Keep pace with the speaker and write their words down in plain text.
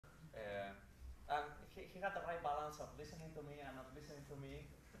got the right balance of listening to me and not listening to me.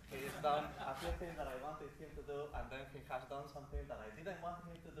 He's done a few things that I wanted him to do, and then he has done something that I didn't want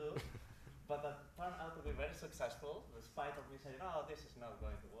him to do, but that turned out to be very successful, despite of me saying, oh, this is not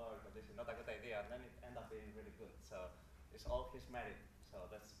going to work, or this is not a good idea, and then it ended up being really good. So it's all his merit. So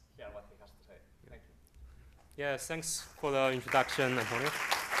let's hear what he has to say. Thank you. Yeah, thanks for the introduction, Antonio.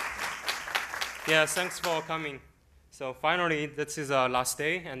 Yeah, thanks for coming. So finally, this is our last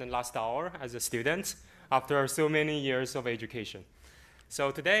day and the last hour as a student after so many years of education.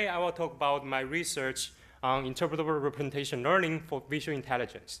 So today I will talk about my research on interpretable representation learning for visual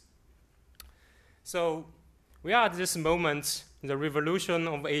intelligence. So we are at this moment, the revolution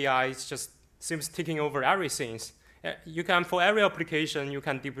of AI just seems taking over everything. You can, for every application, you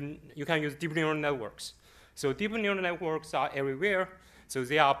can use deep neural networks. So deep neural networks are everywhere. So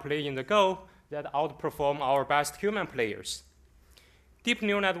they are playing the Go that outperform our best human players. Deep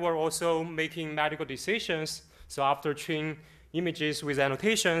neural network also making medical decisions. So after training images with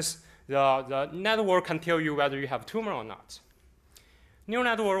annotations, the network can tell you whether you have tumor or not. Neural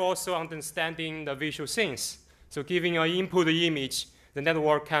network also understanding the visual scenes. So giving an input image, the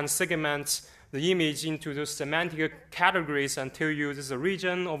network can segment the image into the semantic categories and tell you this is a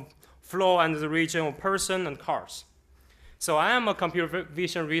region of floor and the region of person and cars. So I am a computer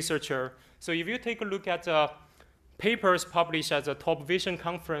vision researcher. So if you take a look at papers published at the top vision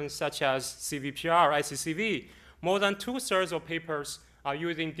conference, such as CVPR, ICCV, more than 2/3 of papers are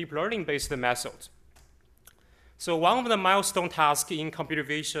using deep learning-based methods. So one of the milestone tasks in computer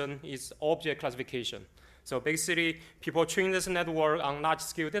vision is object classification. So basically, people train this network on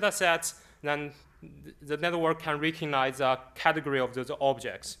large-scale data sets, then the network can recognize a category of those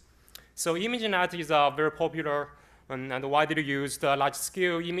objects. So ImageNet is a very popular and widely used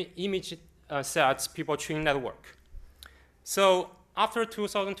large-scale image sets people train network. So after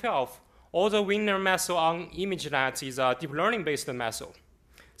 2012, all the winner method on ImageNet is a deep learning-based method.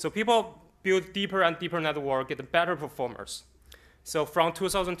 So people build deeper and deeper network, get better performers. So from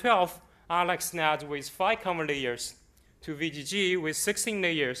 2012, AlexNet with 5 common layers, to VGG with 16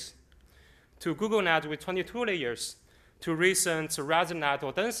 layers, to GoogleNet with 22 layers, to recent ResNet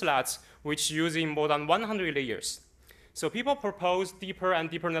or DenseNet, which using more than 100 layers. So people propose deeper and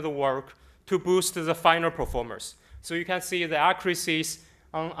deeper network to boost the final performance. So you can see the accuracies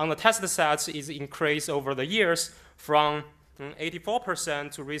on the test sets is increased over the years from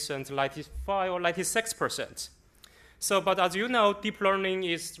 84% to recent 95 or 96%. So, but as you know, deep learning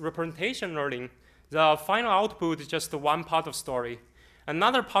is representation learning. The final output is just one part of the story.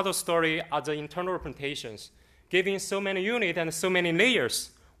 Another part of the story are the internal representations. Given so many units and so many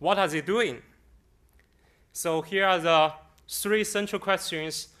layers, what are they doing? So here are the 3 central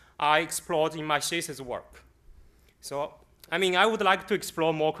questions I explored in my thesis work. So, I mean, I would like to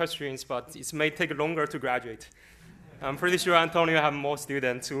explore more questions, but it may take longer to graduate. I'm pretty sure Antonio have more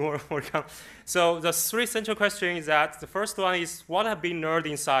students who work on. So the 3 central questions is that the first one is what have been learned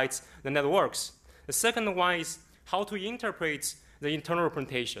inside the networks. The second one is how to interpret the internal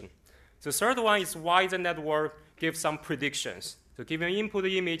representation. The third one is why the network gives some predictions. So give you an input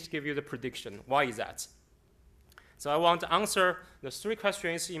image, give you the prediction. Why is that? So I want to answer the 3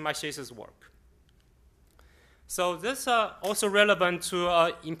 questions in my thesis work. So this is also relevant to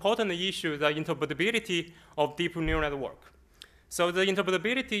an important issue, the interpretability of deep neural network. So the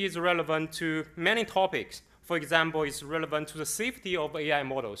interpretability is relevant to many topics. For example, it's relevant to the safety of AI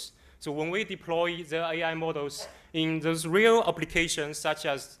models. So when we deploy the AI models in those real applications, such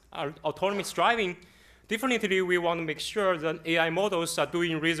as autonomous driving, definitely we want to make sure that AI models are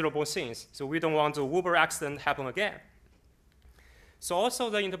doing reasonable things. So we don't want the Uber accident happen again. So also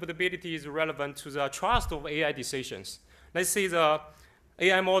the interpretability is relevant to the trust of AI decisions. Let's say the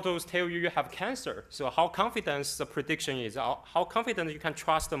AI models tell you you have cancer. So how confident the prediction is, how confident you can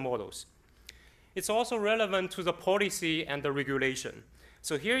trust the models. It's also relevant to the policy and the regulation.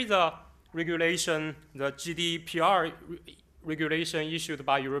 So here is the regulation, the GDPR regulation issued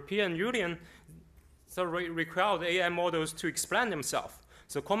by European Union. So require the AI models to explain themselves.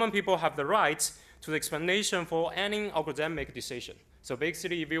 So common people have the right to the explanation for any algorithmic decision. So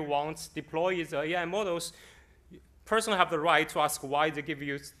basically, if you want to deploy the AI models, person have the right to ask why they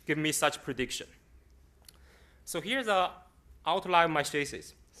give me such prediction. So here's the outline of my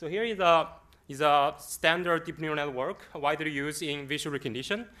thesis. So here is a standard deep neural network widely used in visual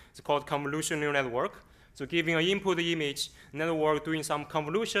recognition. It's called convolutional neural network. So giving an input image, network doing some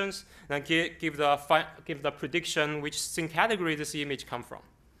convolutions, and give the prediction which scene category this image come from.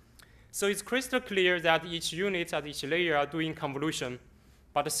 So it's crystal clear that each unit at each layer are doing convolution,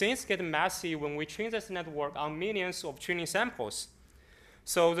 but things get messy when we train this network on millions of training samples.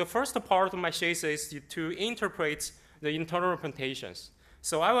 So the first part of my thesis is to interpret the internal representations.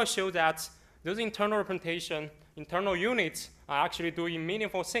 So I will show that those internal internal units are actually doing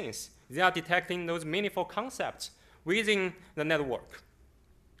meaningful things. They are detecting those meaningful concepts within the network.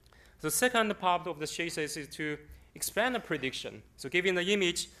 The second part of the thesis is to explain the prediction. So given the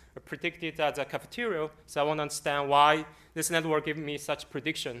image predicted as a cafeteria, so I want to understand why this network gave me such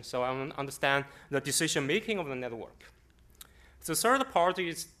prediction. So I want to understand the decision making of the network. The third part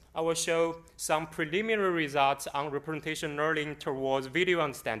is I will show some preliminary results on representation learning towards video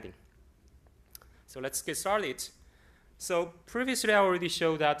understanding. So let's get started. So previously I already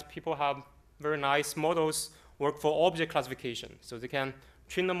showed that people have very nice models work for object classification. So they can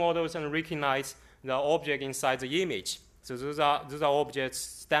train the models and recognize the object inside the image. So those are objects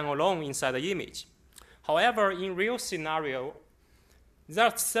stand alone inside the image. However, in real scenario, there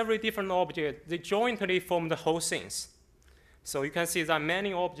are several different objects. They jointly form the whole scenes. So you can see there are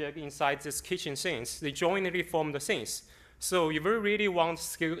many objects inside this kitchen scenes. They jointly form the scenes. So if we really want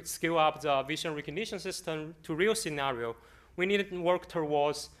to scale up the vision recognition system to real scenario, we need to work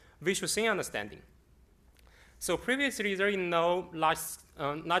towards visual scene understanding. So previously, there is no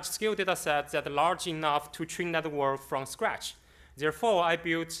large-scale data set that are large enough to train network from scratch. Therefore, I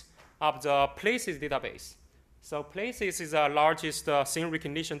built up the Places database. So Places is the largest scene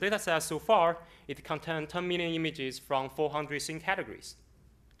recognition data set so far. It contains 10 million images from 400 scene categories.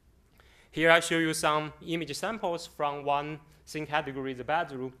 Here I show you some image samples from one scene category, the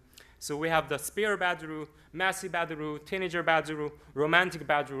bedroom. So we have the spare bedroom, messy bedroom, teenager bedroom, romantic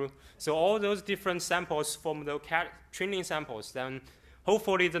bedroom. So all those different samples form the training samples. Then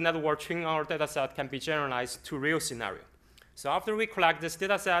hopefully the network training our data set can be generalized to real scenario. So after we collect this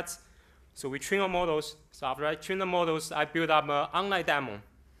data set, so we train our models. So after I train the models, I build up an online demo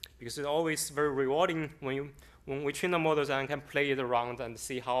because it's always very rewarding when we train the models and can play it around and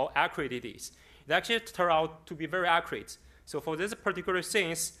see how accurate it is. It actually turned out to be very accurate. So for this particular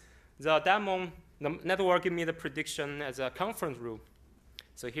things, the demo, the network gave me the prediction as a conference room.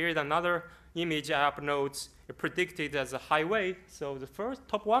 So here is another image I upload. It predicted as a highway. So the first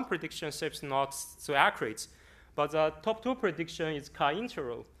top one prediction seems not so accurate, but the top two prediction is car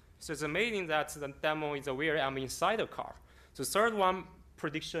interior. So it's amazing that the demo is aware I'm inside a car. So third one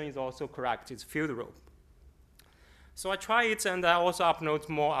prediction is also correct. It's field road. So I try it, and I also upload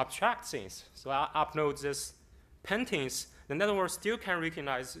more abstract things. So I upload this paintings. The network still can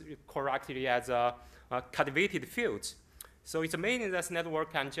recognize it correctly as a cultivated field. So it's amazing that the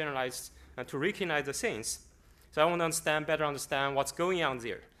network can generalize to recognize the things. So I want to better understand what's going on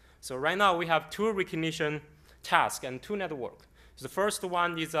there. So right now we have two recognition tasks and two networks. So the first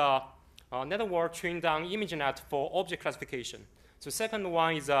one is a network trained on ImageNet for object classification. So the second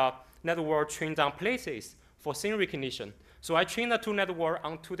one is a network trained on Places for scene recognition. So I train the two networks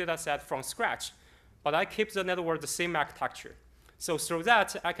on two data sets from scratch, but I keep the network the same architecture. So through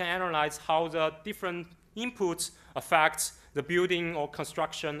that, I can analyze how the different inputs affect the building or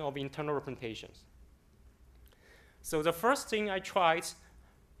construction of internal representations. So the first thing I tried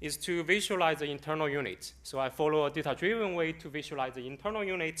is to visualize the internal unit. So I follow a data-driven way to visualize the internal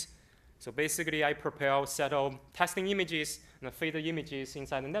unit. So basically, I prepare a set of testing images and feed the images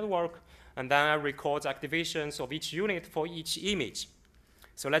inside the network, and then I record the activations of each unit for each image.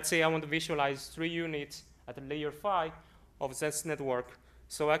 So let's say I want to visualize 3 units at layer 5 of this network.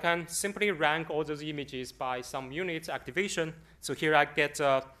 So I can simply rank all those images by some unit activation. So here I get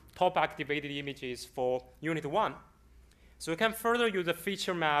top activated images for unit 1. So we can further use the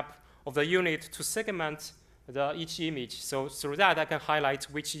feature map of the unit to segment each image. So through that, I can highlight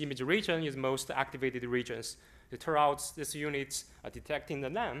which image region is most activated regions. It turns out this unit are detecting the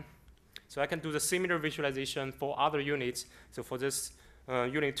name. So I can do the similar visualization for other units. So for this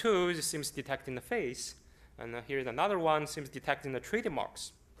unit 2, it seems detecting the face. And here's another one, seems detecting the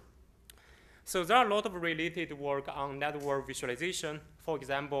trademarks. So there are a lot of related work on network visualization. For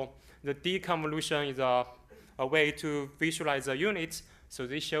example, the deconvolution is a way to visualize the units. So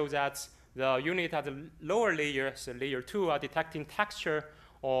this shows that the unit at the lower layer, so layer 2, are detecting texture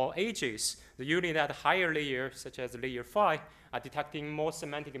or edges. The unit at a higher layer, such as layer 5, are detecting more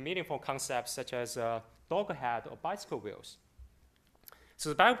semantic meaningful concepts, such as dog head or bicycle wheels. So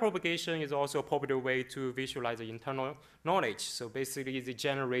the backpropagation is also a popular way to visualize the internal knowledge. So basically, they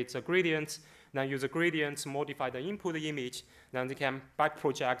generate a gradient, then use a gradient to modify the input image, then they can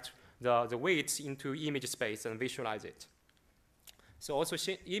backproject the weights into image space and visualize it. So also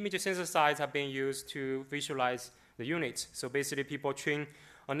image synthesize have been used to visualize the units. So basically, people train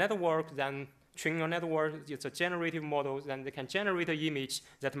a network, then train your network, it's a generative model, then they can generate an image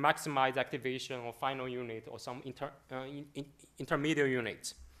that maximize activation or final unit or some intermediate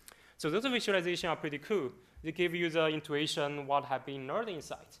unit. So those visualizations are pretty cool. They give you the intuition what have been learned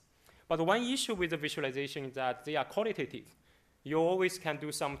inside. But one issue with the visualization is that they are qualitative. You always can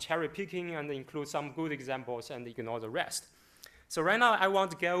do some cherry picking and include some good examples and ignore the rest. So right now I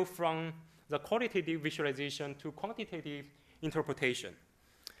want to go from the qualitative visualization to quantitative interpretation.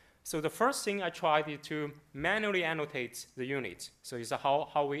 So the first thing I tried is to manually annotate the unit. So it's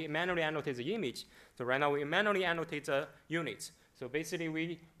how we manually annotate the image. So right now we manually annotate the units. So basically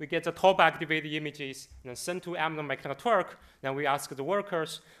we get the top activated images and then send to Amazon Mechanical Turk. Then we ask the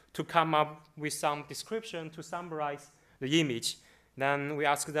workers to come up with some description to summarize the image. Then we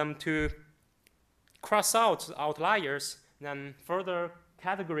ask them to cross out outliers, then further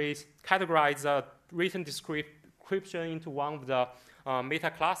categorize the written description into one of the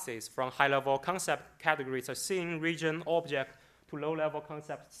meta classes from high-level concept categories of scene, region, object, to low-level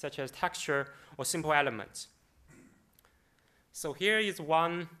concepts such as texture or simple elements. So here is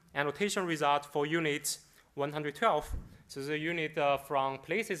one annotation result for unit 112. So the unit from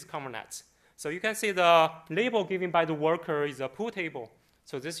places ConverNet. So you can see the label given by the worker is a pool table.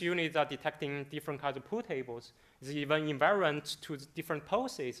 So this unit are detecting different kinds of pool tables. It's even invariant to the different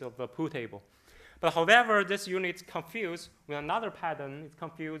poses of the pool table. But however, this unit is confused with another pattern. It's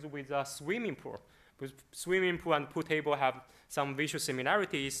confused with a swimming pool. Because swimming pool and pool table have some visual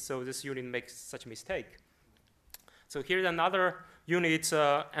similarities, so this unit makes such a mistake. So here's another unit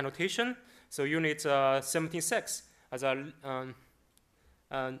annotation. So unit 17.6 as a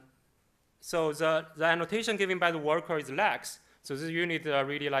so the annotation given by the worker is legs. So this unit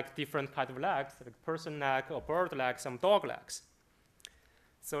really like different kind of legs, like person leg, or bird leg, some dog legs.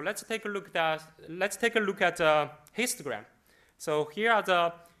 So let's take a look at histogram. So here are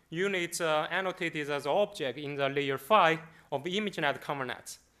the units annotated as object in the layer 5 of the ImageNet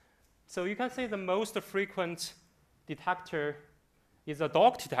ConverNet. So you can see the most frequent detector is a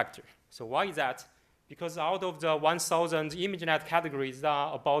dog detector. So why is that? Because out of the 1,000 ImageNet categories, there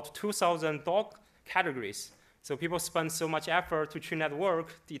are about 2,000 dog categories. So people spend so much effort to train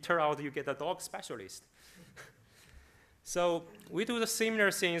network, it turns out you get a dog specialist. So we do the similar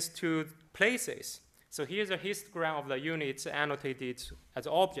things to places. So here's a histogram of the units annotated as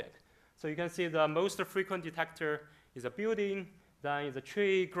object. So you can see the most frequent detector is a building, then is a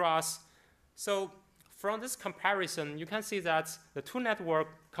tree, grass. So from this comparison, you can see that the two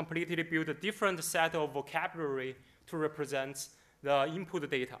networks completely build a different set of vocabulary to represent the input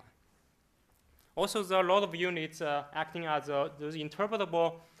data. Also, there are a lot of units acting as those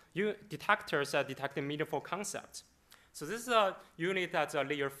interpretable detectors that detect meaningful concepts. So this is a unit at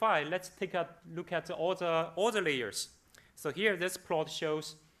layer 5. Let's take a look at all the layers. So here, this plot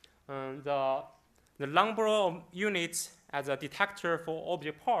shows the number of units as a detector for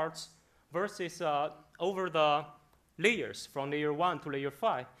object parts versus over the layers from layer 1 to layer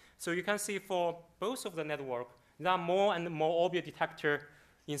 5. So you can see for both of the network, there are more and more object detector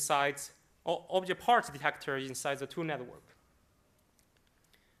inside, or object parts detector inside the two network.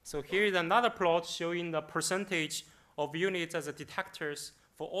 So here is another plot showing the percentage of units as a detectors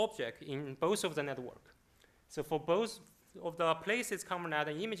for object in both of the network. So for both of the places ConverNet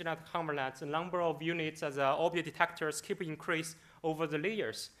and ImageNet ConverNet, the number of units as object detectors keep increase over the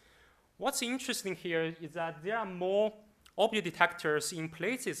layers. What's interesting here is that there are more object detectors in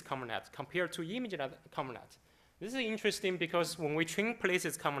places ConverNet compared to ImageNet ConverNet. This is interesting because when we train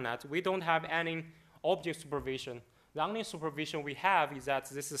places ConverNet, we don't have any object supervision. The only supervision we have is that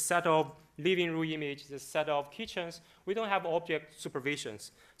this is a set of living room images, this set of kitchens. We don't have object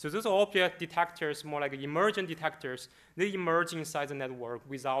supervisions. So those object detectors, more like emergent detectors, they emerge inside the network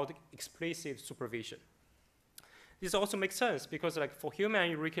without explicit supervision. This also makes sense because like for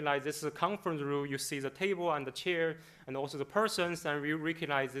human, you recognize this is a conference room, you see the table and the chair and also the persons, and you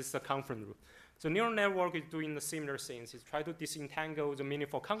recognize this is a conference room. So neural network is doing the similar things. It's trying to disentangle the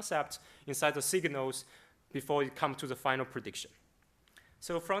meaningful concepts inside the signals before it comes to the final prediction.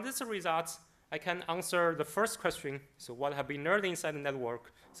 So from these results, I can answer the first question. So what have been learned inside the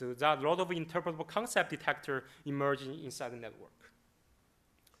network? So there are a lot of interpretable concept detector emerging inside the network.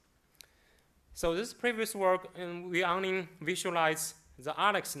 So this previous work, we only visualize the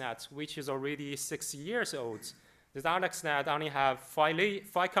AlexNet, which is already 6 years old. This AlexNet only have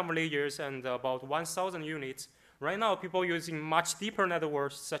five common layers and about 1,000 units. Right now, people are using much deeper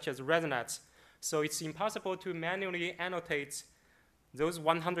networks, such as ResNet. So it's impossible to manually annotate those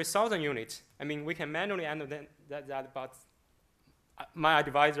 100,000 units. I mean, we can manually annotate that, but my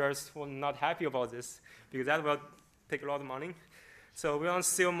advisors were not happy about this because that will take a lot of money. So we want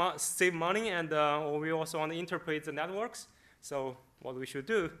to save money, and we also want to interpret the networks. So what we should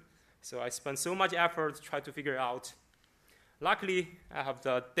do? So I spent so much effort to try to figure it out. Luckily, I have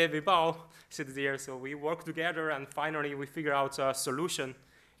the David Bao sit there, so we work together, and finally we figure out a solution.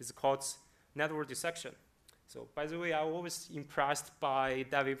 It's called network dissection. So by the way, I'm always impressed by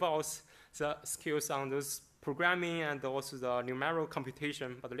David Bao's skills on those programming and also the numerical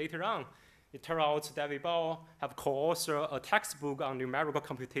computation. But later on, it turned out David Bao have co-authored a textbook on numerical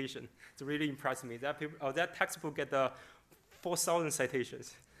computation. It really impressed me. That textbook get 4,000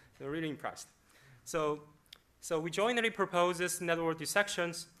 citations. So really impressed. So we jointly propose this network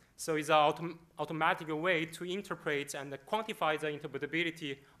dissections. So it's an automatic way to interpret and quantify the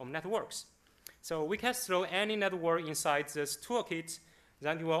interpretability of networks. So we can throw any network inside this toolkit,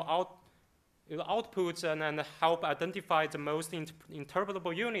 then it will output and help identify the most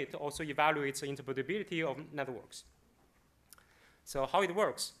interpretable unit, also evaluate the interpretability of networks. So how it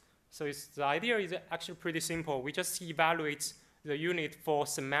works? So the idea is actually pretty simple. We just evaluate the unit for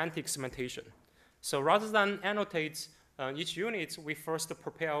semantic segmentation. So rather than annotate each unit, we first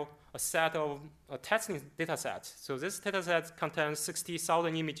prepare a set of a testing data set. So this data set contains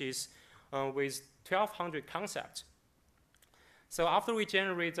 60,000 images with 1,200 concepts. So after we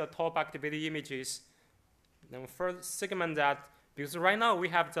generate the top activated images, then we first segment that, because right now we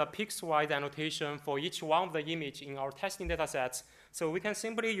have the pixel-wise annotation for each one of the image in our testing data sets. So we can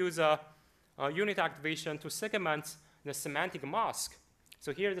simply use a unit activation to segment the semantic mask.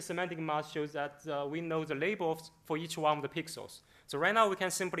 So here the semantic mask shows that we know the labels for each one of the pixels. So right now we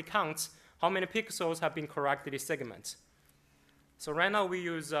can simply count how many pixels have been correctly segmented. So right now we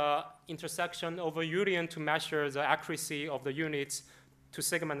use intersection over union to measure the accuracy of the units to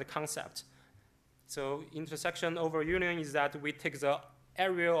segment the concept. So intersection over union is that we take the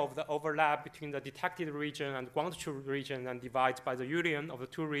area of the overlap between the detected region and ground truth region and divide by the union of the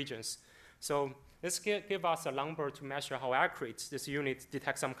two regions. So this gives us a number to measure how accurate this unit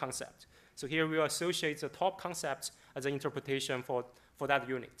detects some concept. So here we associate the top concept as an interpretation for that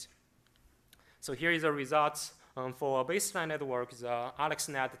unit. So here is the results for a baseline network, the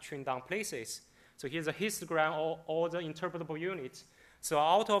AlexNet trained on places. So here's a histogram of all the interpretable units. So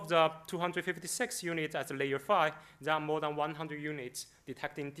out of the 256 units at layer 5, there are more than 100 units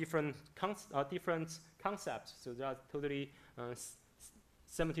detecting different concepts. So there are totally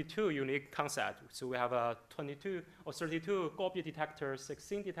 72 unique concepts. So we have 22 or 32 object detectors,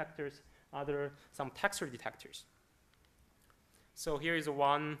 16 detectors, some texture detectors. So here is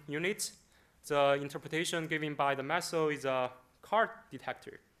one unit. The interpretation given by the method is a card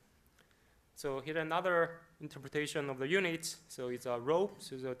detector. So here another interpretation of the unit. So it's a rope,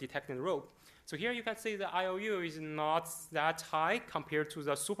 so it's a detecting rope. So here you can see the IOU is not that high compared to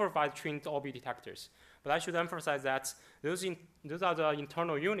the supervised trained object detectors. But I should emphasize that those are the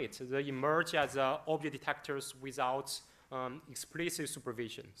internal units. They emerge as object detectors without explicit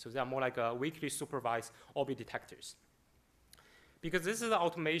supervision. So they are more like a weakly supervised object detectors. Because this is the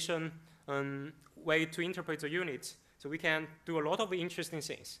automation way to interpret the unit, so we can do a lot of interesting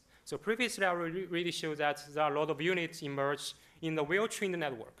things. So previously, I really showed that there are a lot of units emerge in the well-trained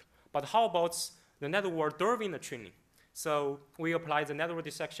network. But how about the network during the training? So we apply the network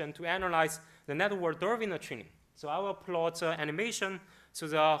dissection to analyze the network during the training. So I will plot animation. So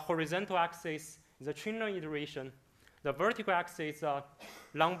the horizontal axis is the training iteration. The vertical axis is the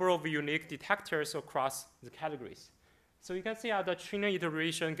number of unique detectors across the categories. So you can see as the training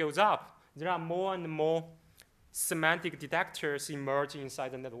iteration goes up, there are more and more semantic detectors emerge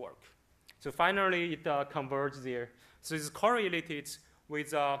inside the network. So finally, it converges there. So it's correlated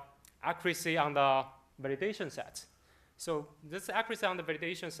with accuracy on the validation set. So this accuracy on the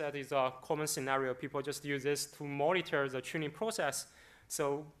validation set is a common scenario. People just use this to monitor the training process.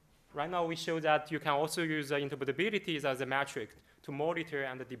 So right now, we show that you can also use the interpretability as a metric to monitor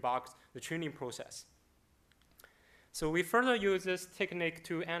and debug the training process. So we further use this technique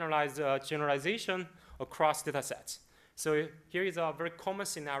to analyze the generalization across data sets. So here is a very common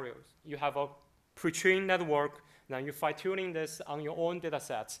scenario. You have a pre-trained network, then you're fine-tuning this on your own data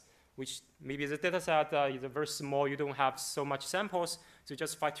sets, which maybe the data set is very small, you don't have so much samples, so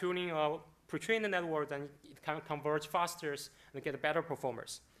just fine-tuning a pre-trained network, then it can converge faster and get better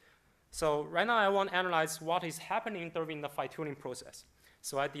performance. So right now I want to analyze what is happening during the fine-tuning process.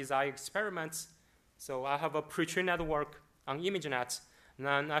 So I design experiments. So I have a pre-trained network on ImageNet, and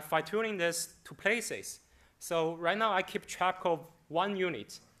then I'm fine-tuning this to places. So right now I keep track of one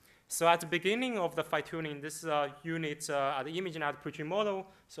unit. So at the beginning of the fine-tuning, this unit at the ImageNet pre-trained model.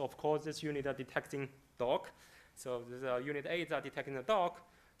 So of course this unit is detecting dog. So this unit 8 is detecting the dog.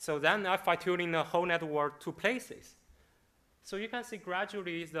 So then I'm fine-tuning the whole network to places. So you can see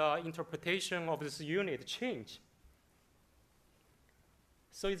gradually the interpretation of this unit change.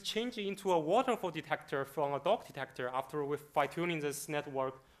 So it's changing into a waterfall detector from a dog detector after we fine-tuning this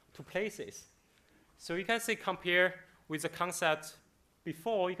network to places. So you can see compare with the concept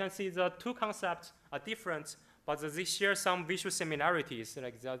before, you can see the two concepts are different, but they share some visual similarities,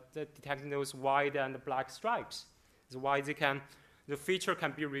 like the detecting those white and black stripes. That's why the feature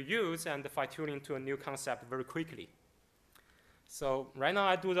can be reused and fine-tuning to a new concept very quickly. So right now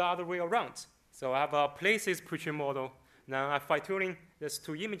I do the other way around. So I have a places pre-trained model. Now I'm fine-tuning this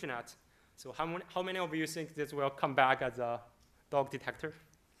to ImageNet. So how many of you think this will come back as a dog detector?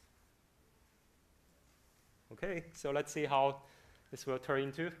 Okay, so let's see how this will turn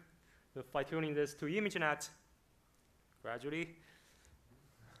into. So fine-tuning this to ImageNet gradually.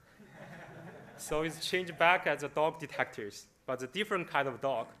 So it's changed back as a dog detectors, but a different kind of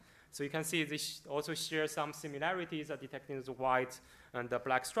dog. So you can see this also shares some similarities at detecting the white and the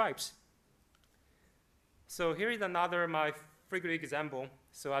black stripes. So here is another my favorite example.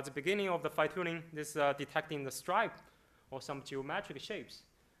 So at the beginning of the fine-tuning, this detecting the stripe or some geometric shapes.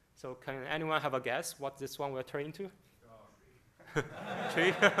 So can anyone have a guess what this one will turn into?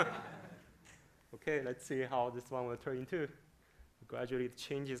 Tree. Okay, let's see how this one will turn into. Gradually it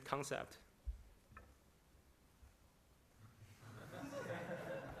changes concept.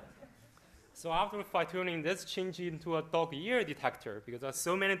 So after fine-tuning, this changes into a dog ear detector because there are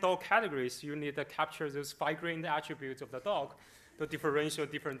so many dog categories. You need to capture those fine-grained attributes of the dog to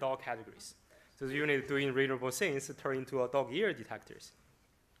differentiate different dog categories. So you need doing reasonable things to turn into a dog ear detectors.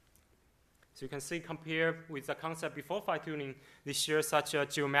 So you can see, compare with the concept before fine-tuning, they share such a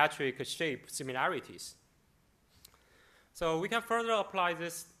geometric shape similarities. So we can further apply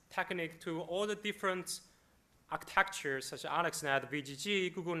this technique to all the different architectures such as AlexNet,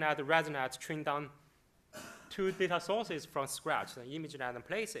 VGG, GoogleNet, ResNet, trained on two data sources from scratch, the ImageNet and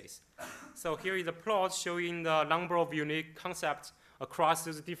Places. So here is a plot showing the number of unique concepts across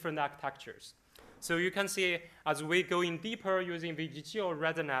those different architectures. So you can see as we go in deeper using VGG or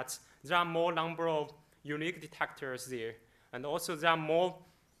ResNet, there are more number of unique detectors there. And also there are more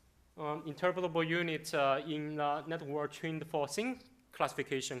interpretable units in the network trained for scene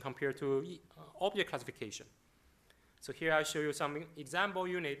classification compared to object classification. So here I show you some example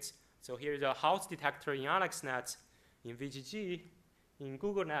units. So here is a house detector in AlexNet, in VGG, in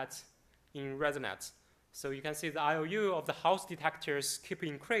GoogleNet, in ResNet. So you can see the IOU of the house detectors keep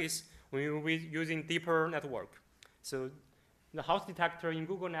increase when we're using deeper network. So the house detector in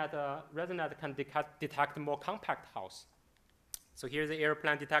GoogleNet, ResNet can detect more compact house. So here's the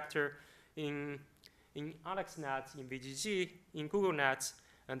airplane detector in AlexNet, in VGG, in GoogleNet,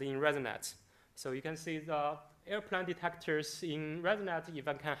 and in ResNet. So you can see the airplane detectors in ResNet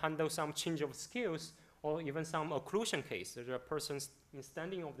even can handle some change of scales or even some occlusion case. There's a person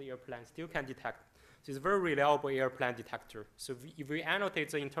standing of the airplane still can detect. So it's a very reliable airplane detector. So if we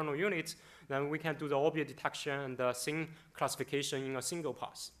annotate the internal units, then we can do the object detection and the scene classification in a single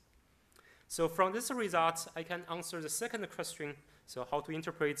pass. So from this result, I can answer the second question. So how to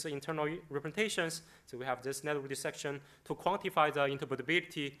interpret the internal representations. So we have this network dissection to quantify the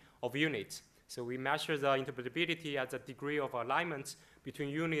interpretability of units. So we measure the interpretability as a degree of alignment between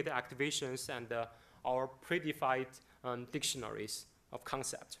unit activations and our predefined dictionaries of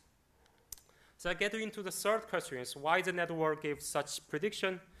concept. So I get into the third question, is why the network gives such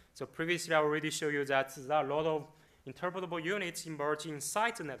prediction. So previously I already showed you that there are a lot of interpretable units emerge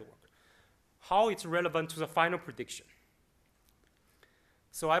inside the network. How it's relevant to the final prediction.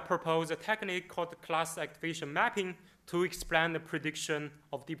 So I propose a technique called class activation mapping to explain the prediction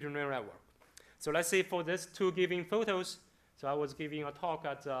of deep neural network. So let's say for these two given photos, so I was giving a talk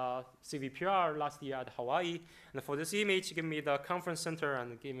at CVPR last year at Hawaii, and for this image, give me the conference center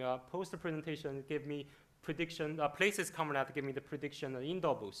and give me a poster presentation, give me prediction, places ConverNet give me the prediction of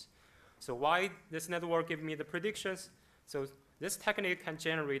indoor booth. So why this network give me the predictions? So this technique can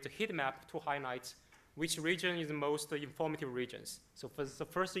generate a heat map to highlight which region is the most informative regions. So for the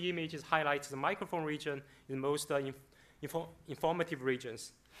first image is highlights the microphone region is most informative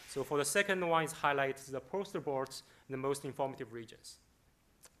regions. So for the second one is highlights the poster boards in the most informative regions.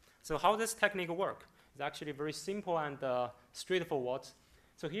 So how this technique work? It's actually very simple and straightforward.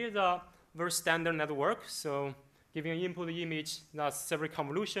 So here's a very standard network. So giving an input image, there's several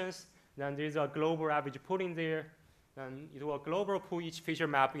convolutions. Then there's a global average pooling there. Then it will global pool each feature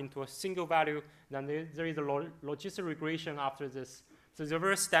map into a single value. Then there is a logistic regression after this. So it's a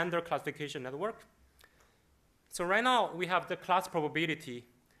very standard classification network. So right now we have the class probability.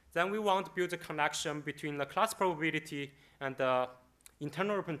 Then we want to build a connection between the class probability and the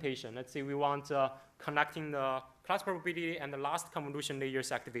internal representation. Let's say we want connecting the class probability and the last convolution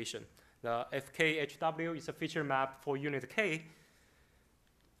layers activation. The FKHW is a feature map for unit K.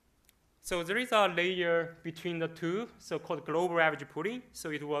 So there is a layer between the two, so called global average pooling. So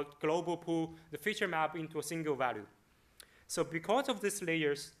it will global pool the feature map into a single value. So because of these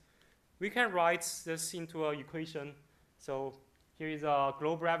layers, we can write this into an equation. So here is a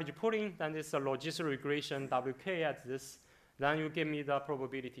global average pooling, then this is a logistic regression WK at this. Then you give me the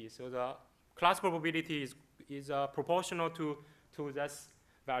probability. So the class probability is proportional to this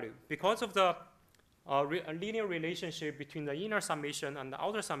value. Because of the linear relationship between the inner summation and the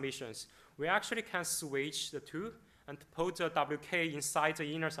outer summations, we actually can switch the two and put the WK inside the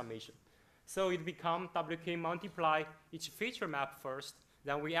inner summation. So it becomes WK multiply each feature map first,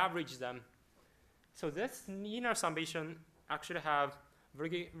 then we average them. So this inner summation actually have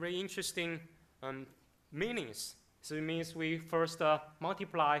very, very interesting meanings. So it means we first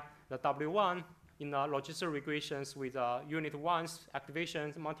multiply the W1 in the logistic regressions with unit 1's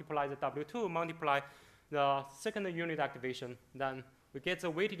activations, multiply the W2, multiply the second unit activation, then we get the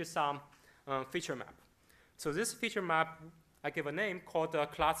weighted sum feature map. So this feature map, I give a name called the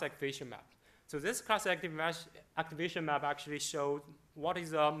class activation map. So this class activation map actually shows what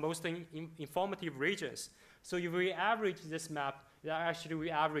is the most informative regions. So if we average this map, actually we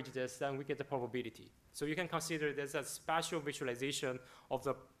average this, then we get the probability. So you can consider this as spatial visualization of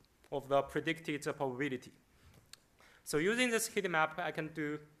the predicted probability. So using this heat map, I can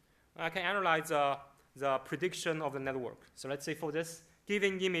analyze the prediction of the network. So let's say for this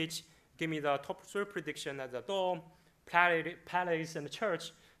given image, give me the top 3 prediction as the dome, palace, and the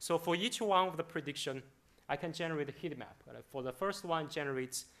church. So for each one of the prediction, I can generate a heat map. For the first one,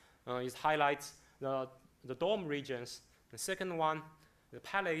 it highlights the dome regions. The second one, the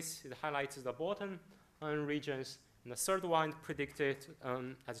palace, it highlights the bottom regions. And the third one predicted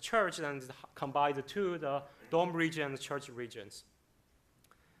as a church, and combine the two, the dome region and the church regions.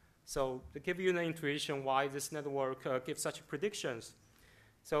 So to give you an intuition why this network gives such predictions.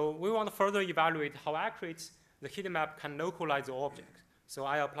 So we want to further evaluate how accurate the heat map can localize the object. So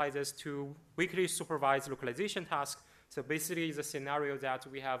I apply this to weakly supervised localization task. So basically it's a scenario that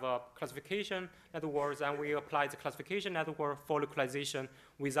we have a classification network, and we apply the classification network for localization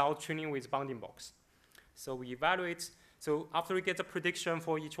without training with bounding box. So we evaluate. So after we get the prediction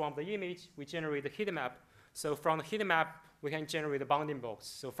for each one of the image, we generate the heat map. So from the heat map, we can generate the bounding box.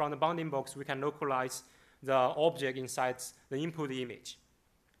 So from the bounding box, we can localize the object inside the input image.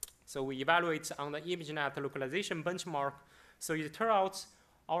 So we evaluate on the ImageNet localization benchmark. So it turns out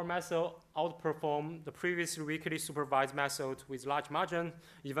our method outperformed the previously weakly supervised method with large margin,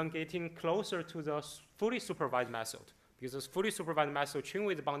 even getting closer to the fully supervised method. Because this fully supervised method trained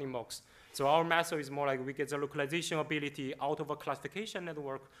with the bounding box. So our method is more like we get the localization ability out of a classification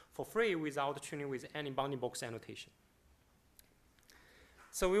network for free without training with any bounding box annotation.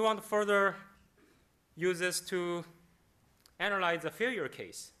 So we want to further use this to analyze the failure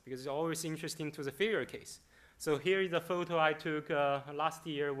case, because it's always interesting to the failure case. So here is a photo I took last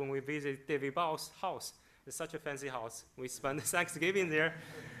year when we visited David Bau's house. It's such a fancy house. We spent Thanksgiving there.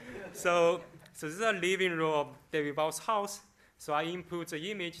 So this is a living room of David Bau's house. So I input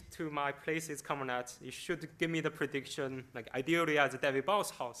the image to my places commandlet. It should give me the prediction, like ideally as a David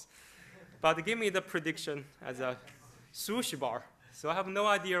Bau's house. But give me the prediction as a sushi bar. So I have no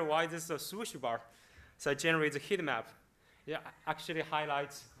idea why this is a sushi bar. So I generate the heat map. It actually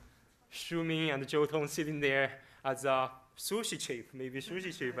highlights Shuming and Jotong sitting there as a sushi chip,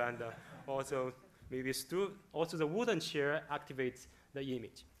 and also maybe also the wooden chair activates the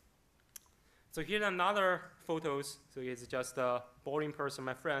image. So here's another photos. So it's just a boring person,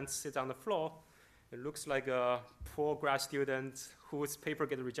 my friend, sits on the floor. It looks like a poor grad student whose paper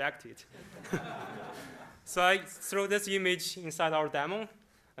gets rejected. So I throw this image inside our demo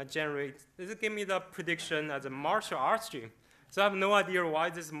and generate. This give me the prediction as a martial arts gym. So I have no idea why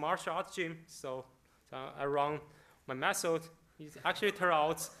this is martial arts gym. So I run my method. It actually turns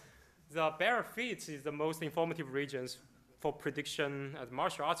out the bare feet is the most informative regions for prediction at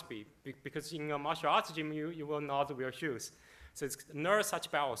martial arts speed, because in a martial arts gym, you will not wear shoes. So it's none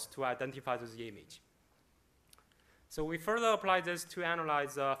such bells to identify this image. So we further apply this to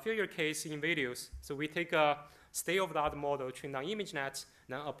analyze the failure case in videos. So we take a state-of-the-art model trained on ImageNet,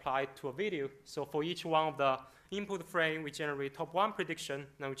 then apply it to a video. So for each one of the input frame, we generate top 1 prediction,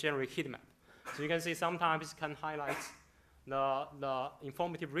 then we generate heat map. So you can see sometimes it can highlight the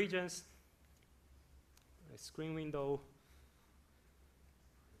informative regions. A screen window.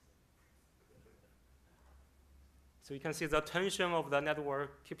 So you can see the attention of the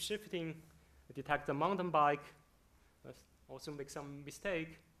network keeps shifting. It detects the mountain bike. also make some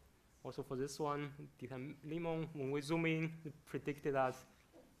mistake. Also for this one, Dieter Limon, when we zoom in, it predicted as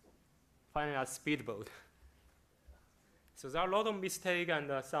finally as speedboat. So there are a lot of mistakes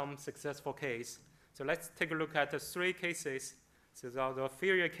and some successful case. So let's take a look at the 3 cases. So there are the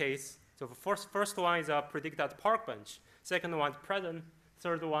failure case. So the first one is predicted park bench. Second one is present.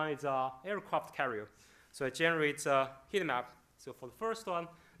 Third one is aircraft carrier. So it generates a heat map. So for the first one,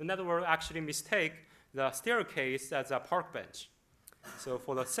 the network actually mistake the staircase as a park bench. So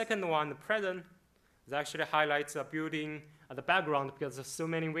for the second one, the present, it actually highlights a building at the background because there's so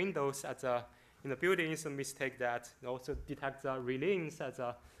many windows in the building. It's a mistake that it also detects relays as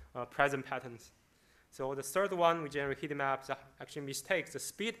present patterns. So the third one, we generate heat maps that actually mistakes the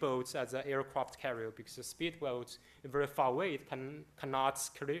speedboats as an aircraft carrier because the speedboat is very far away. It cannot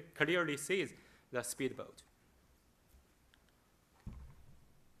clearly see the speedboat.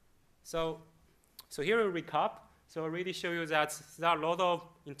 So here we recap. So I already show you that there are a lot of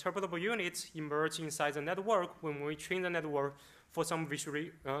interpretable units emerge inside the network when we train the network for some visual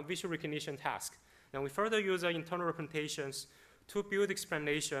recognition task. And we further use the internal representations to build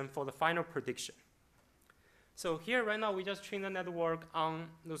explanation for the final prediction. So here right now we just train the network on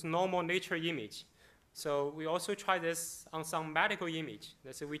those normal nature image. So we also try this on some medical image.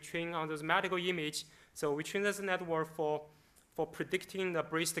 Let's say we train on those medical image. So we train this network for predicting the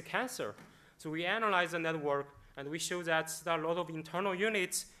breast cancer. So we analyze the network and we show that there are a lot of internal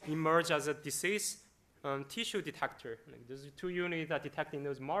units emerge as a disease tissue detector. Like there's 2 units that detecting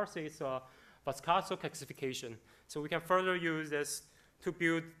those masses or Vascaso calcification. So we can further use this to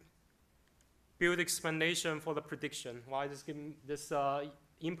build explanation for the prediction. Why this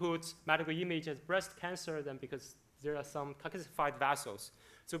input medical image as breast cancer? Then because there are some calcified vessels.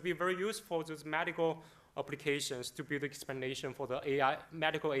 So it'll be very useful to those medical applications to build explanation for the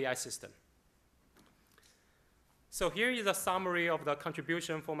medical AI system. So here is a summary of the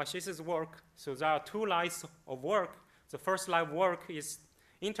contribution for my thesis work. So there are 2 lines of work. The first line of work is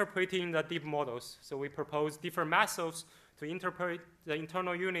interpreting the deep models. So we propose different methods to interpret the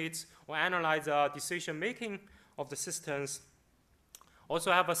internal units or analyze the decision-making of the systems. Also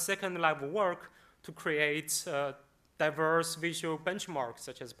have a second line of work to create diverse visual benchmarks,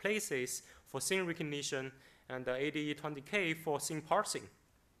 such as places for scene recognition and the ADE20K for scene parsing.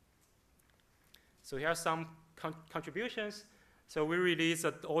 So here are some contributions. So we release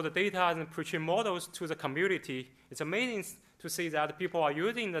all the data and pre-trained models to the community. It's amazing to see that people are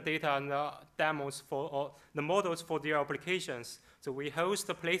using the data and the demos or the models for their applications. So we host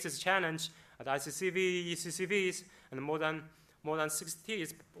the Places Challenge at ICCV, ECCVs, and more than 60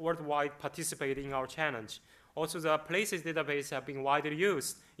 worldwide participate in our challenge. Also, the Places database have been widely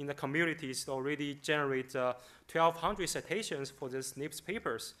used in the communities to already generate 1,200 citations for these NIPS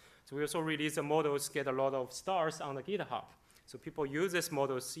papers. So we also release the models, get a lot of stars on the GitHub. So people use these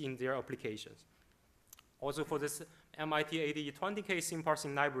models in their applications. Also for this MIT ADE20K scene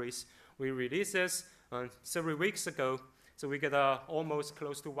parsing libraries, we released this several weeks ago. So we get almost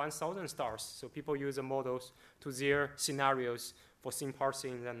close to 1,000 stars. So people use the models to their scenarios for scene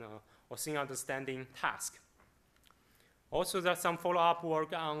parsing and or scene understanding task. Also, there's some follow-up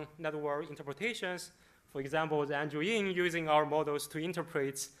work on network interpretations. For example, Andrew Yin using our models to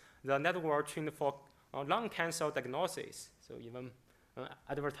interpret the network trained for lung cancer diagnosis. So even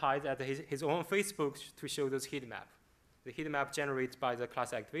advertised at his own Facebook to show those heat map. The heat map generated by the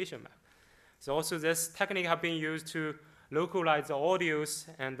class activation map. So also this technique have been used to localize the audios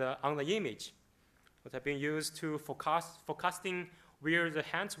and on the image. It have been used to forecasting where the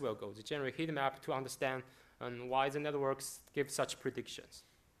hands will go to generate heat map to understand why the networks give such predictions.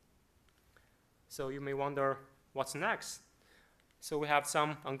 So you may wonder what's next. So we have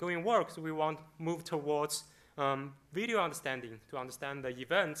some ongoing work. So we want to move towards video understanding to understand the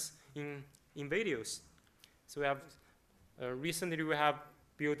events in videos. So we have recently we have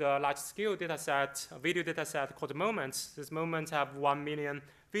built a large-scale data set, a video data set called Moments. These moments have 1 million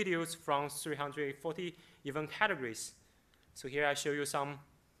videos from 340 event categories. So here I show you some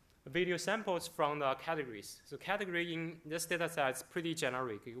video samples from the categories. So category in this data set is pretty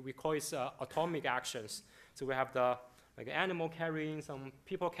generic. We call it atomic actions. So we have the animal carrying, some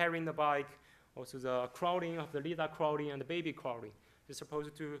people carrying the bike, also the crawling of the Lisa crawling and the baby crawling. It's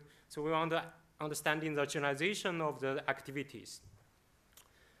supposed to, so we want to understanding the generalization of the activities.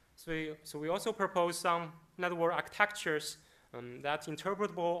 So we also propose some network architectures that's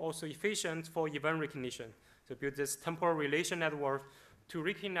interpretable, also efficient for event recognition. So build this temporal relation network to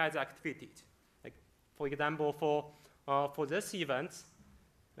recognize activities. Like for example, for this event,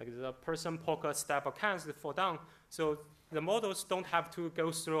 like the person poke a step or cans to fall down. So the models don't have to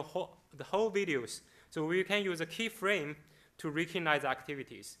go through the whole videos. So we can use a keyframe to recognize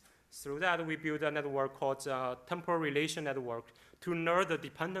activities. Through that, we build a network called temporal relation network to know the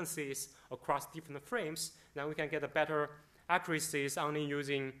dependencies across different frames. Then we can get a better accuracies only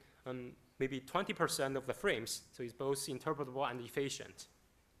using maybe 20% of the frames. So it's both interpretable and efficient.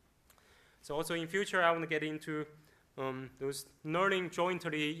 So also in future, I want to get into those learning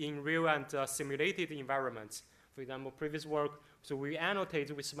jointly in real and simulated environments. For example, previous work, so we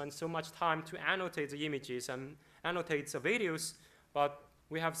spend so much time to annotate the images and annotate the videos, but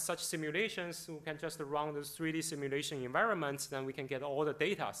we have such simulations, we can just run those 3D simulation environments, then we can get all the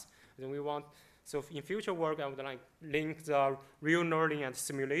data. So in future work, I would like link the real learning and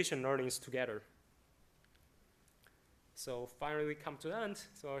simulation learnings together. So finally, we come to the end.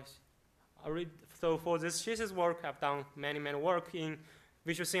 So for this thesis work, I've done many work in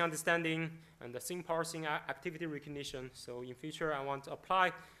visual scene understanding and the scene parsing activity recognition. So in future, I want to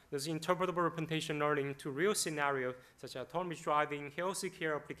apply this interpretable representation learning to real scenarios such as autonomous driving,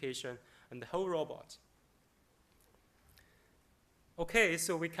 healthcare application, and the whole robot. Okay,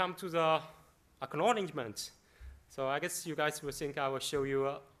 so we come to the acknowledgement. So I guess you guys will think I will show you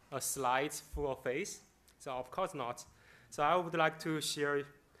a slide full of face. So of course not. So I would like to share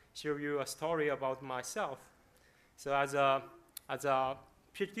you a story about myself. So as a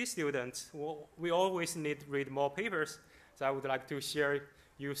PhD student, we always need to read more papers. So I would like to share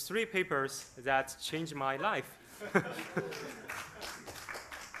you 3 papers that changed my life.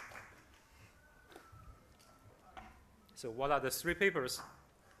 So what are the 3 papers?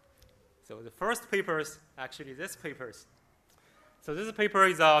 So the first paper is actually this paper. So this paper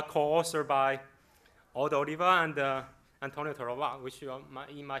is co-authored by Odd Oliver and Antonio Torova, which are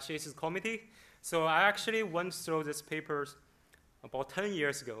in my thesis committee. So I actually went through this paper about 10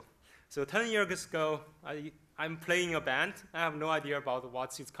 years ago. So 10 years ago, I'm playing a band. I have no idea about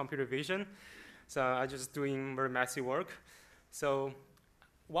what's computer vision. So I'm just doing very messy work. So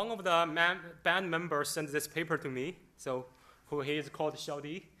one of the band members sent this paper to me. So he is called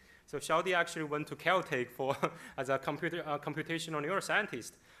Xiaodi. So Xiaodi actually went to Caltech as a computational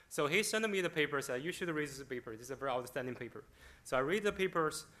neuroscientist. So he sent me the paper, said, you should read this paper. This is a very outstanding paper. So I read the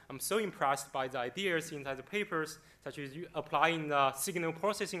papers. I'm so impressed by the ideas inside the papers, such as applying the signal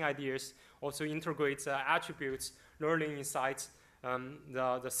processing ideas, also integrates attributes, learning insights,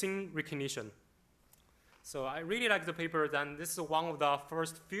 the scene recognition. So I really like the paper, and this is one of the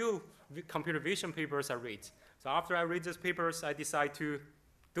first few computer vision papers I read. So after I read these papers, I decided to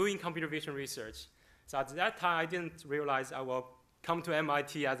doing computer vision research. So at that time, I didn't realize I will come to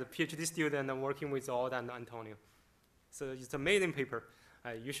MIT as a PhD student and working with Odd and Antonio. So it's an amazing paper.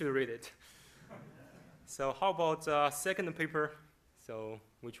 You should read it. So how about the second paper? So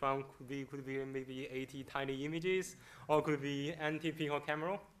which one could be maybe 80 tiny images, or could be anti-pinhole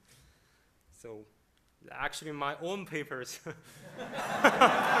camera. So actually my own papers.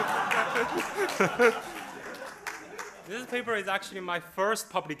 This paper is actually my first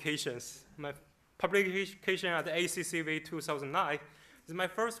publications. My publication at the ACCV 2009. My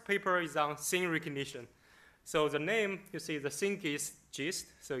first paper is on scene recognition. So the name, you see, the scene gist,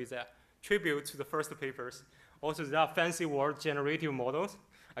 so it's a tribute to the first papers. Also, there are fancy word generative models.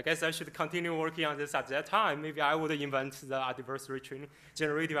 I guess I should continue working on this at that time. Maybe I would invent the adversary training,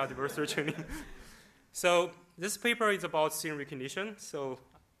 generative adversary training. So this paper is about scene recognition. So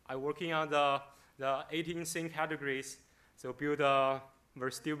I'm working on the 18 scene categories. So build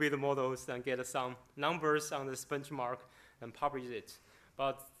very stupid models and get some numbers on this benchmark and publish it.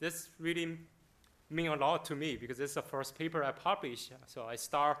 But this really means a lot to me because this is the first paper I published. So I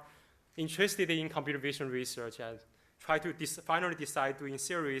start interested in computer vision research and try to finally decide doing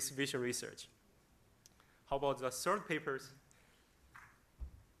serious vision research. How about the third papers?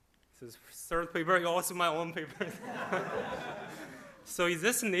 So the third paper is also my own paper. So is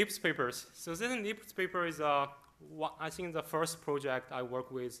this NIPS papers? So this NIPS paper is I think the first project I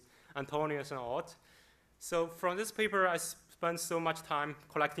work with Antonio and Odd. So from this paper, I spent so much time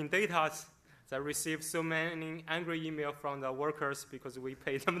collecting data. So I received so many angry emails from the workers because we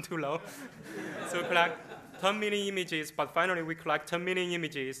paid them too low. So we collect 10 million images, but finally we collect 10 million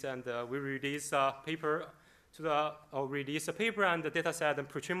images and we release a paper release a paper and the data set and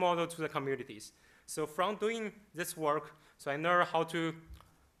pre-train model to the communities. So from doing this work, so I learned how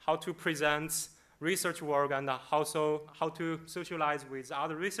to present research work and how to socialize with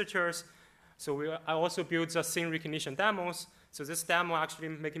other researchers. So I also built the scene recognition demos. So this demo actually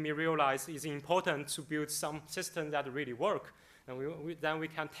making me realize it's important to build some systems that really work. And then we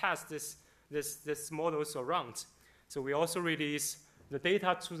can test this models around. So we also release the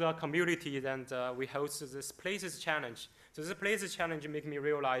data to the community and we host this Places Challenge. So this Places Challenge make me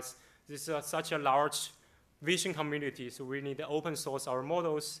realize this is such a large vision community. So we need to open source our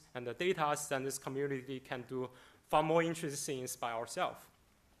models and the data, then this community can do far more interesting things by ourselves.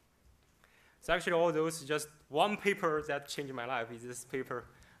 So actually all those, just one paper that changed my life is this paper,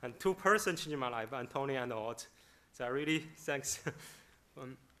 and 2 persons changed my life, Anthony and Ott. So I really thanks.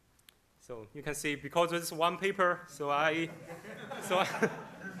 So you can see, because of this one paper,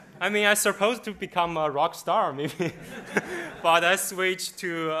 I mean, I supposed to become a rock star maybe, but I switched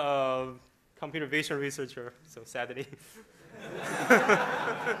to computer vision researcher, so sadly.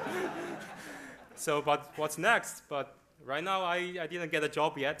 So, but what's next? But right now, I didn't get a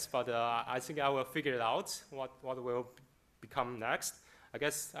job yet, but I think I will figure it out, what will become next. I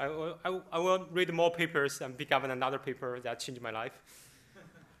guess I will read more papers and pick up another paper that changed my life.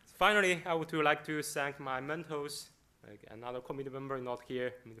 Finally, I would like to thank my mentors, like another committee member not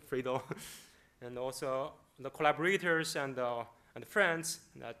here, Fredo, and also the collaborators and friends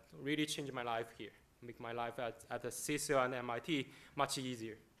that really changed my life here, make my life at the Thesis and MIT much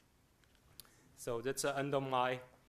easier. So that's the end of my